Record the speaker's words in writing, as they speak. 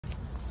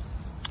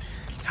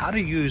how to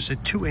use a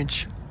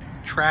 2-inch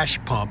trash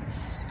pump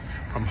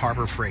from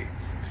Harbor Freight.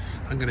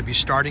 I'm going to be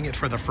starting it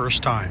for the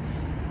first time.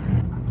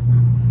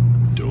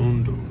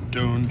 Dun, dun,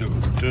 dun, dun,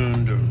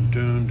 dun, dun,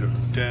 dun,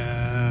 dun,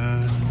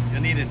 dun.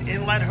 You'll need an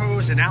inlet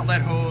hose, an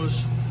outlet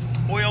hose,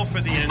 oil for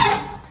the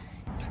engine,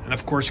 and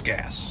of course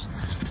gas.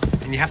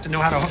 And you have to know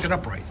how to hook it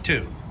up right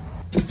too.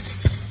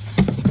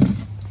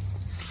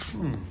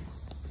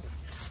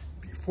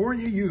 Before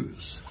you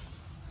use,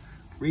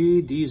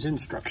 read these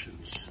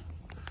instructions.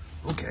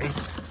 Okay,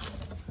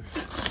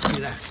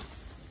 see that.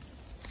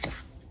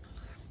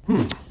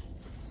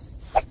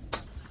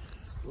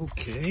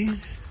 Okay,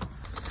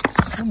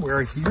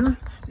 somewhere here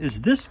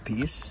is this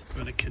piece. I'm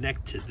going to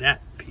connect to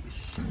that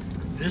piece.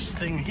 This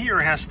thing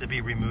here has to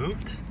be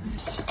removed.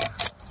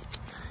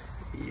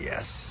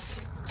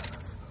 Yes.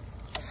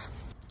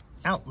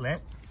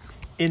 Outlet,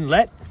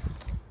 inlet,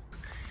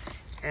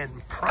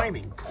 and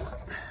priming port.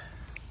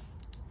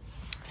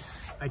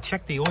 I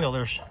checked the oil,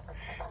 there's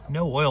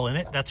no oil in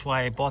it. That's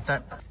why I bought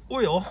that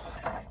oil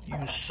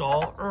you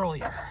saw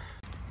earlier.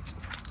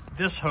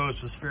 This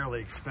hose was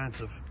fairly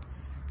expensive.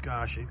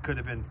 Gosh, it could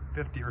have been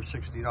 $50 or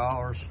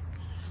 $60.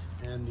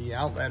 And the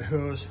outlet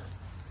hose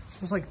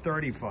was like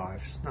 $35.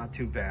 It's not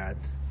too bad.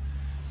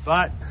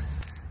 But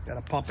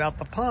gotta pump out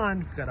the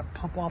pond, gotta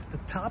pump off the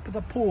top of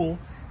the pool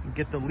and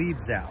get the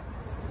leaves out.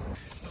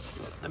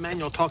 The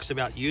manual talks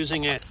about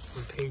using it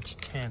on page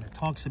 10. It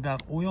talks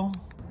about oil.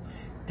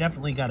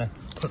 Definitely got to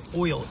put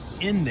oil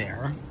in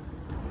there.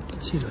 You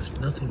can see there's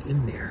nothing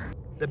in there.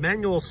 The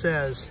manual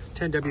says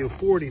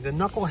 10W40. The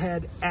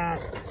knucklehead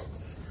at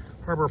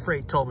Harbor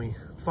Freight told me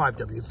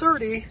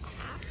 5W30.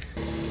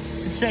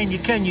 It's saying you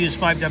can use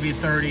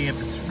 5W30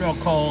 if it's real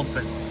cold,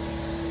 but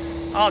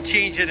I'll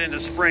change it in the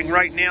spring.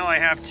 Right now I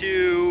have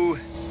to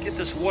get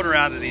this water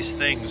out of these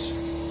things.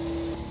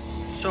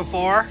 So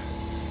far,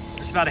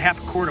 there's about a half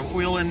a quart of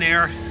oil in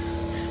there.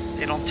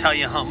 They don't tell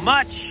you how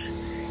much.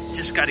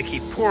 Just got to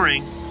keep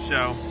pouring,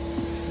 so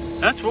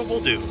that's what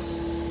we'll do.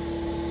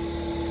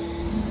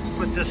 Let's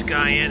put this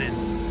guy in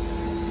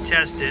and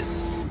test it.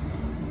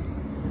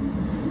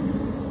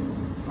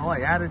 Well, I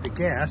added the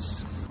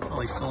gas,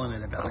 probably filling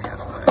it about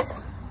halfway.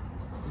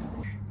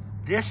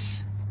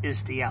 This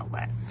is the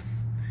outlet.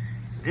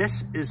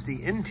 This is the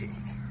intake.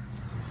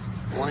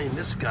 Line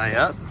this guy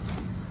up.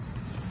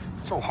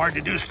 It's so hard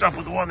to do stuff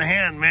with one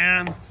hand,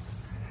 man.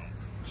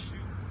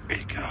 There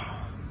you go.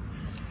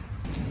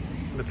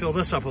 I'm gonna fill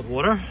this up with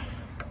water,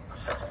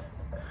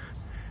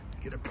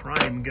 get a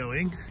prime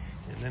going,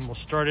 and then we'll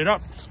start it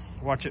up,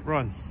 watch it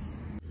run.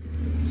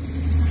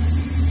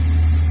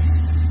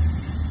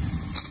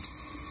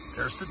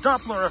 There's the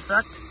Doppler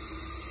effect.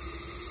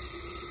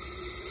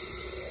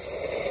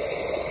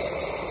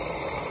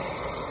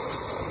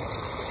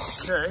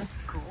 Okay,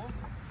 cool.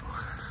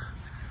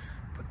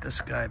 Put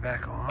this guy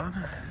back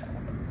on.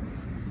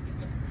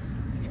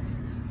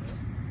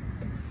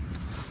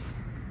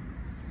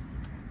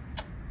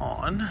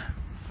 On.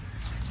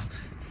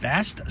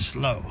 Fast,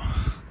 slow.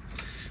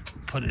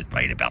 Put it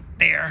right about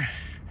there.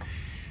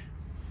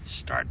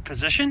 Start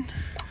position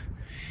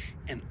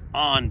and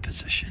on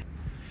position.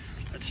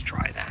 Let's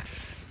try that.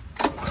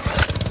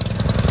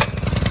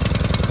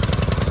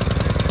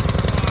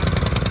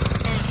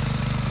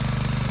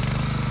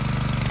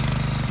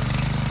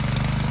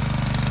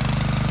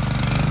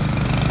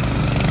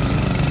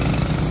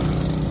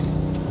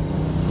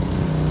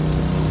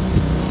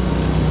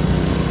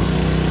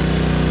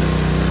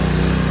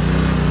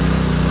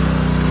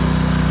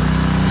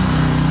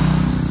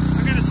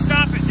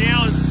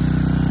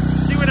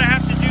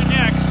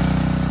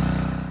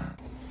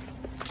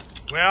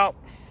 Well,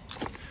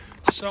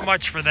 so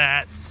much for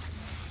that.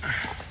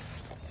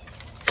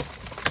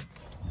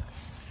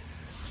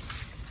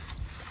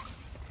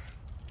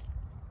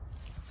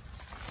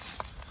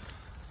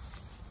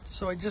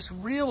 So I just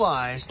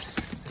realized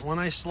that when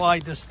I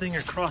slide this thing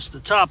across the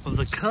top of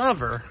the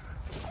cover,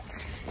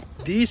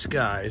 these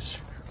guys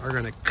are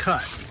going to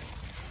cut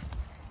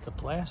the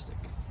plastic.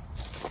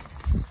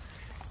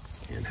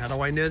 And how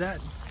do I know that?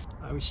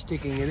 I was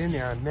sticking it in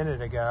there a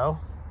minute ago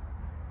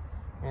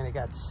and it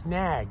got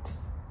snagged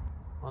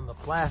on the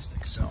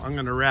plastic. So I'm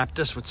going to wrap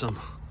this with some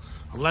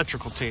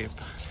electrical tape.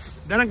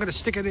 Then I'm going to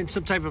stick it in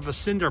some type of a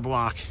cinder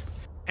block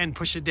and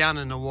push it down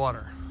in the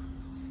water.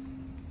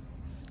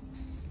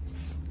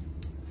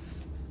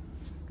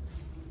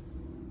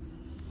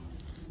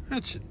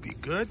 That should be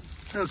good.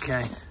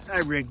 Okay, I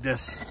rigged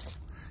this.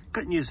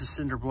 Couldn't use a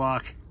cinder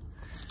block.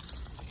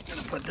 I'm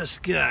gonna put this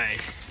guy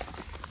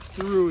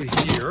through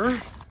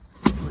here.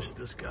 Push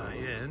this guy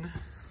in.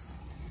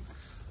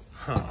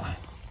 Huh.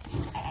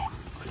 Are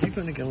you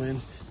gonna go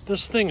in?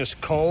 This thing is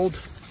cold,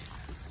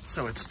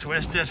 so it's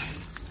twisted.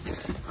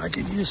 I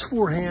could use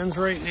 4 hands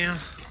right now.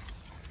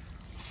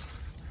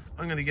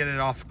 I'm gonna get it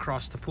off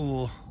across the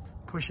pool,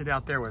 push it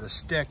out there with a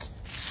stick.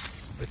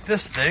 With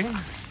this thing,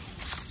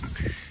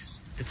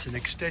 it's an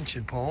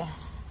extension pole.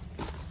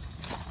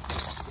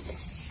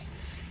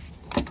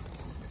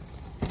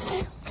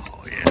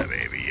 Oh yeah,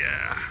 baby,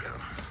 yeah.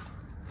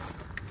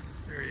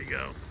 There you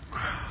go.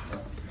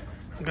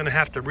 I'm gonna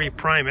have to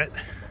reprime it.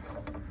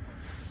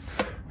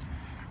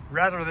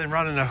 Rather than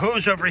running a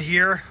hose over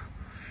here,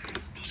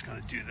 I'm just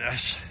gonna do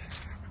this.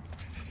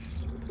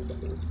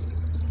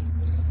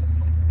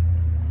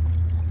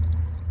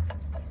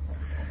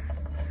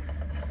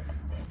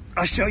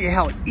 I'll show you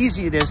how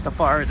easy it is to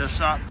fire this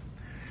up.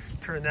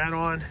 Turn that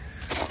on.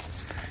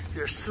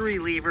 There's 3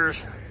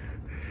 levers.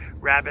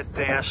 Rabbit,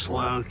 fast,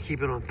 slow,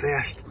 keep it on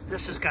fast.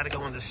 This has got to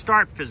go in the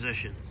start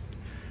position.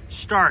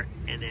 Start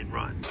and then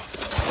run.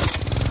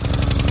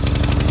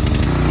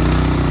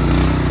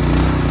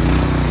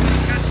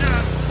 Catch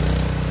up.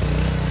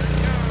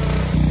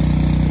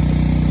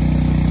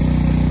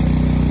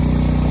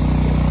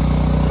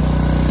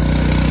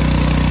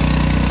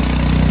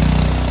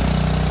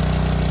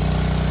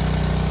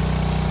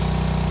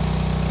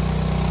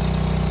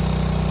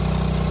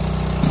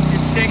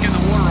 It's taking the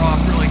water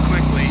off really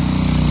quickly.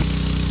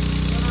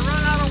 Gonna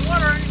run out of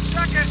water any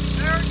second.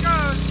 There it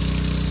goes.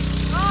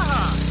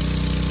 Aha!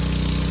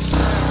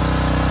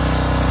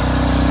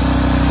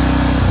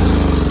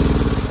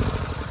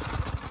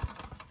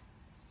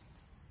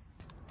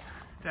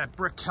 That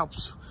brick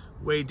helps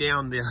weigh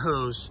down the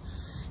hose,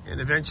 and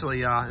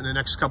eventually in the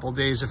next couple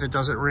days, if it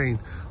doesn't rain,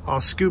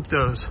 I'll scoop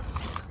those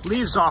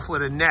leaves off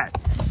with a net.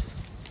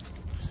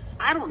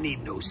 I don't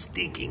need no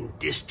stinking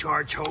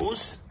discharge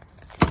hose.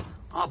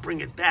 I'll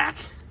bring it back,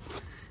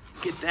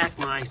 get back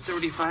my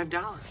 $35.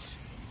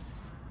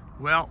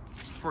 Well,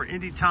 for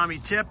Indy Tommy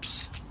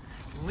tips,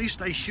 at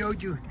least I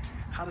showed you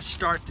how to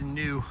start the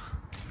new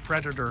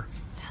Predator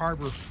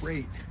Harbor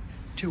Freight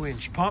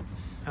 2-inch pump,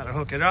 how to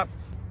hook it up,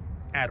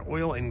 add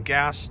oil and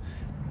gas.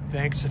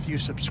 Thanks if you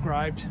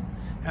subscribed.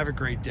 Have a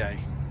great day.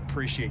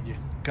 Appreciate you.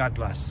 God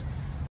bless.